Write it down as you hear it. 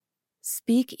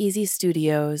Speak Easy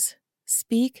Studios.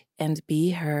 Speak and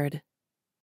be heard.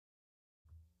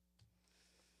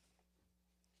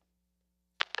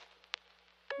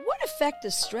 What effect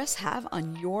does stress have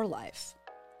on your life?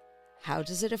 How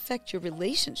does it affect your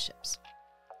relationships?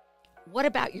 What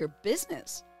about your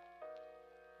business?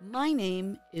 My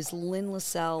name is Lynn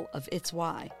of It's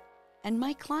Why, and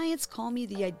my clients call me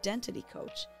the identity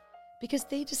coach because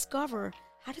they discover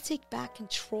how to take back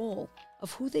control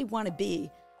of who they want to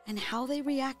be and how they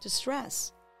react to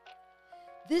stress.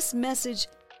 This message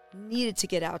needed to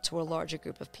get out to a larger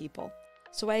group of people,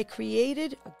 so I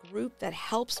created a group that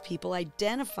helps people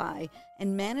identify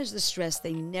and manage the stress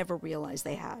they never realized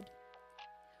they had.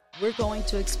 We're going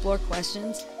to explore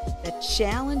questions that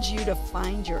challenge you to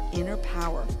find your inner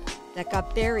power that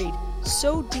got buried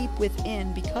so deep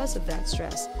within because of that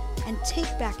stress, and take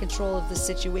back control of the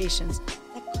situations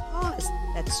that caused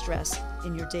that stress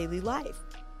in your daily life.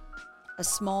 A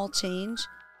small change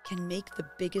can make the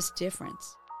biggest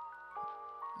difference.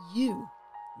 You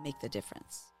make the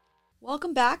difference.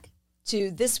 Welcome back to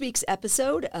this week's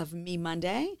episode of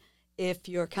MeMonday. If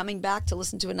you're coming back to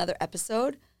listen to another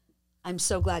episode, I'm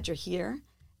so glad you're here.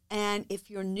 And if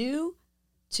you're new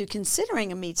to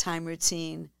considering a me time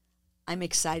routine, I'm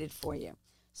excited for you.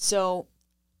 So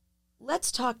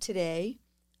let's talk today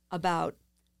about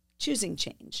choosing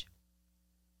change.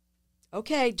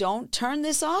 Okay, don't turn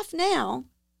this off now.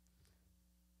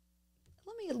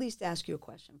 Let me at least ask you a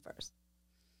question first.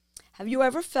 Have you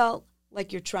ever felt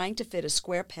like you're trying to fit a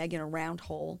square peg in a round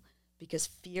hole because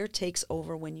fear takes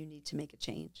over when you need to make a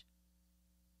change?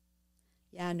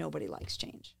 Yeah, nobody likes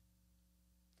change.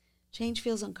 Change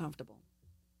feels uncomfortable.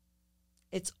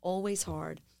 It's always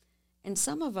hard. And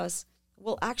some of us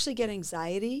will actually get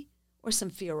anxiety or some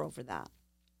fear over that.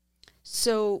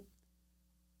 So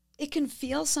it can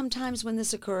feel sometimes when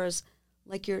this occurs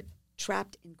like you're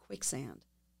trapped in quicksand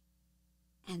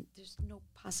and there's no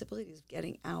possibilities of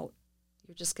getting out.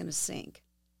 You're just going to sink.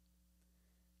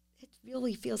 It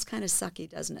really feels kind of sucky,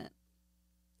 doesn't it?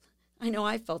 I know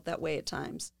I felt that way at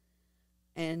times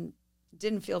and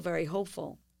didn't feel very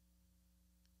hopeful.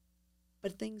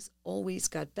 But things always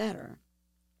got better.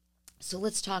 So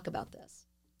let's talk about this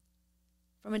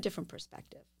from a different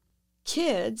perspective.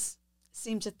 Kids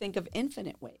seem to think of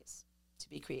infinite ways to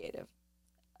be creative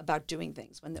about doing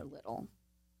things when they're little.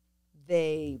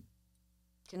 They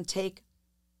can take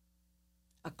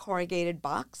a corrugated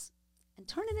box and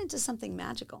turn it into something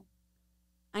magical.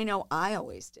 I know I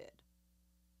always did.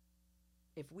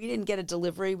 If we didn't get a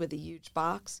delivery with a huge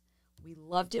box, we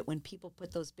loved it when people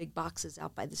put those big boxes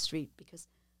out by the street because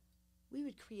we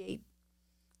would create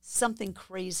something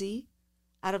crazy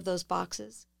out of those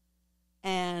boxes.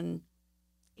 And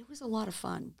it was a lot of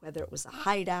fun, whether it was a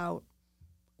hideout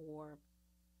or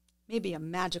maybe a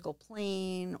magical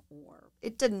plane, or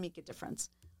it didn't make a difference.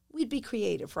 We'd be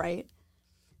creative, right?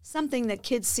 Something that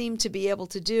kids seem to be able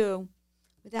to do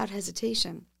without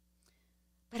hesitation.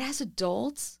 But as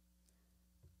adults,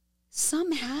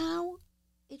 somehow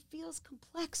it feels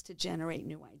complex to generate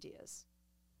new ideas.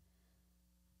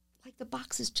 Like the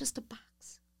box is just a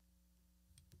box.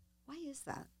 Why is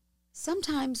that?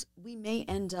 Sometimes we may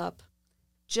end up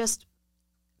just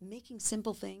making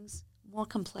simple things more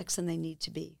complex than they need to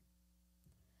be.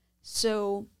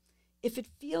 So if it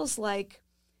feels like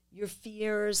your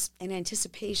fears and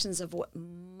anticipations of what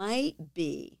might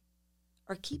be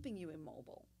are keeping you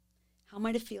immobile, how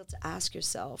might it feel to ask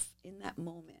yourself in that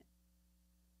moment,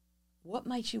 what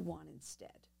might you want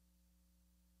instead?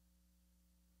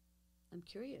 I'm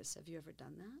curious, have you ever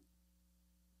done that?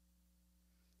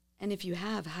 And if you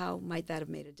have, how might that have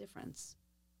made a difference?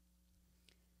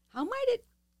 How might it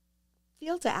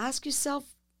feel to ask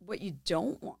yourself what you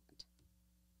don't want?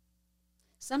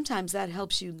 Sometimes that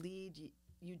helps you lead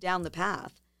you down the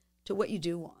path to what you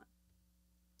do want.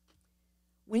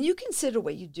 When you consider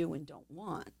what you do and don't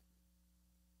want,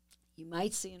 you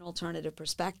might see an alternative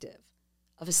perspective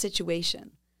of a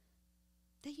situation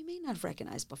that you may not have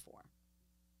recognized before.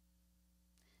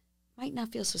 Might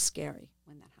not feel so scary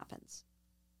when that happens.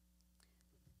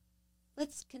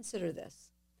 Let's consider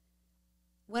this.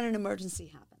 When an emergency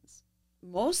happens,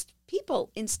 most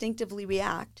people instinctively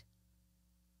react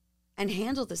and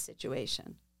handle the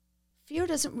situation. Fear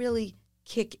doesn't really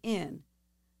kick in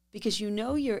because you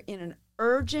know you're in an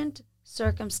urgent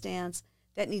circumstance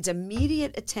that needs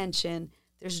immediate attention.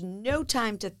 There's no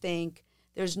time to think.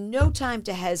 There's no time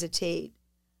to hesitate.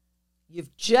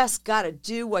 You've just got to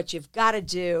do what you've got to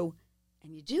do,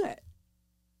 and you do it.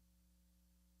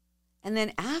 And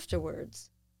then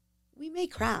afterwards, we may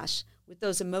crash with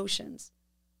those emotions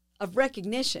of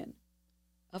recognition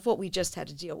of what we just had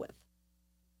to deal with.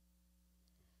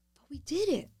 But we did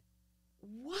it.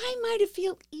 Why might it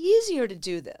feel easier to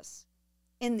do this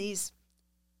in these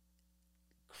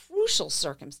crucial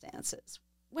circumstances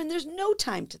when there's no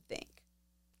time to think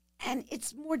and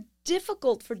it's more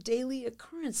difficult for daily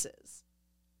occurrences,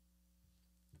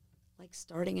 like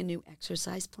starting a new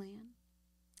exercise plan,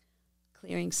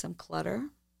 clearing some clutter,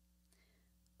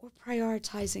 or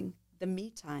prioritizing the me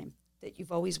time that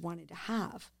you've always wanted to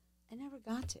have and never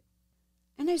got to.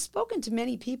 And I've spoken to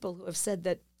many people who have said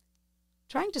that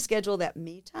trying to schedule that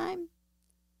me time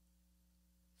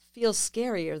feels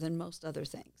scarier than most other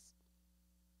things.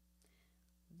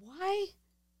 Why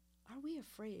are we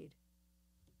afraid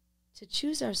to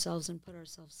choose ourselves and put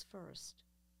ourselves first?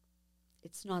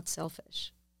 It's not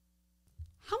selfish.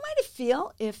 How might it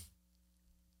feel if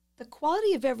the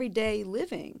quality of everyday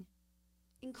living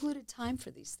included time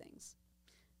for these things?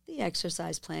 The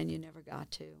exercise plan you never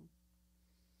got to.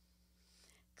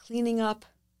 Cleaning up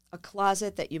a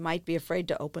closet that you might be afraid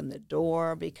to open the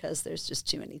door because there's just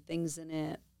too many things in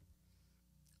it.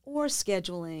 Or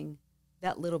scheduling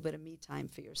that little bit of me time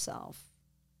for yourself.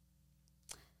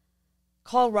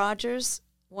 Carl Rogers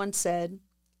once said,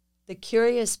 "The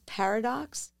curious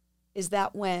paradox is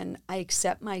that when I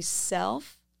accept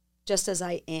myself just as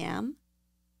I am,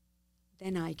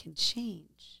 then I can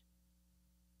change."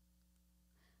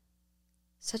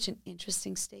 Such an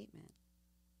interesting statement.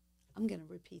 I'm going to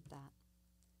repeat that.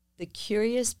 The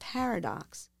curious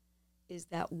paradox is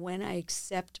that when I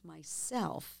accept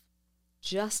myself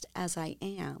just as I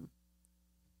am,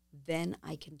 then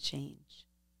I can change.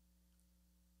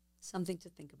 Something to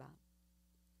think about.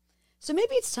 So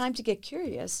maybe it's time to get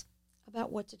curious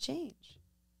about what to change.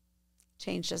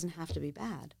 Change doesn't have to be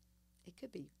bad. It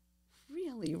could be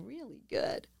really, really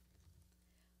good.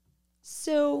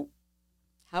 So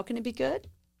how can it be good?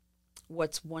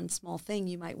 What's one small thing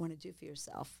you might want to do for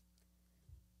yourself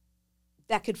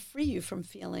that could free you from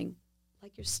feeling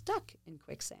like you're stuck in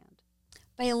quicksand?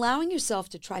 By allowing yourself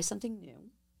to try something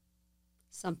new,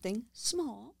 something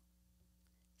small,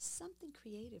 something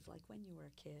creative like when you were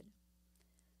a kid,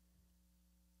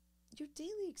 your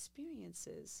daily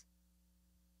experiences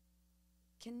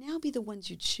can now be the ones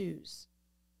you choose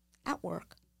at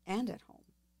work and at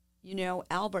home. You know,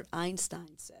 Albert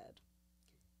Einstein said,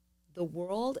 "The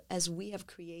world as we have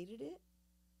created it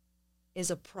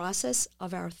is a process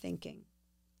of our thinking.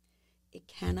 It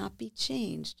cannot be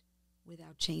changed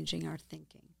without changing our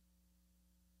thinking."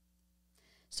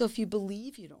 So if you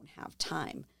believe you don't have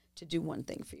time to do one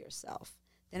thing for yourself,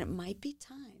 then it might be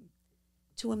time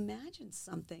to imagine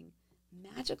something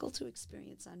magical to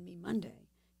experience on MeMonday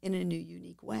in a new,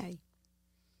 unique way.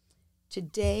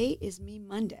 Today is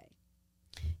MeMonday.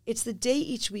 It's the day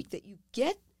each week that you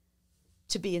get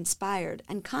to be inspired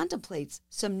and contemplate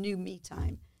some new me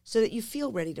time so that you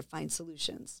feel ready to find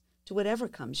solutions to whatever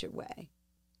comes your way.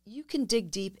 You can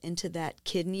dig deep into that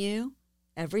kid in you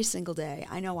every single day.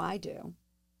 I know I do.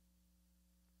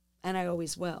 And I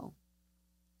always will.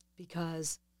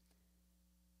 Because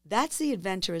that's the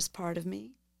adventurous part of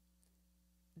me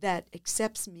that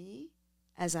accepts me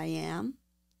as I am,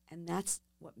 and that's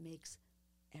what makes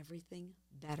everything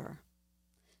better.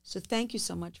 So thank you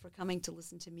so much for coming to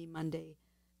listen to MeMonday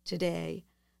today.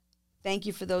 Thank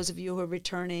you for those of you who are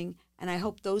returning, and I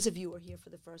hope those of you who are here for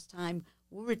the first time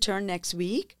will return next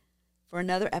week for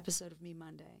another episode of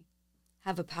MeMonday.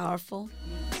 Have a powerful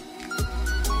week.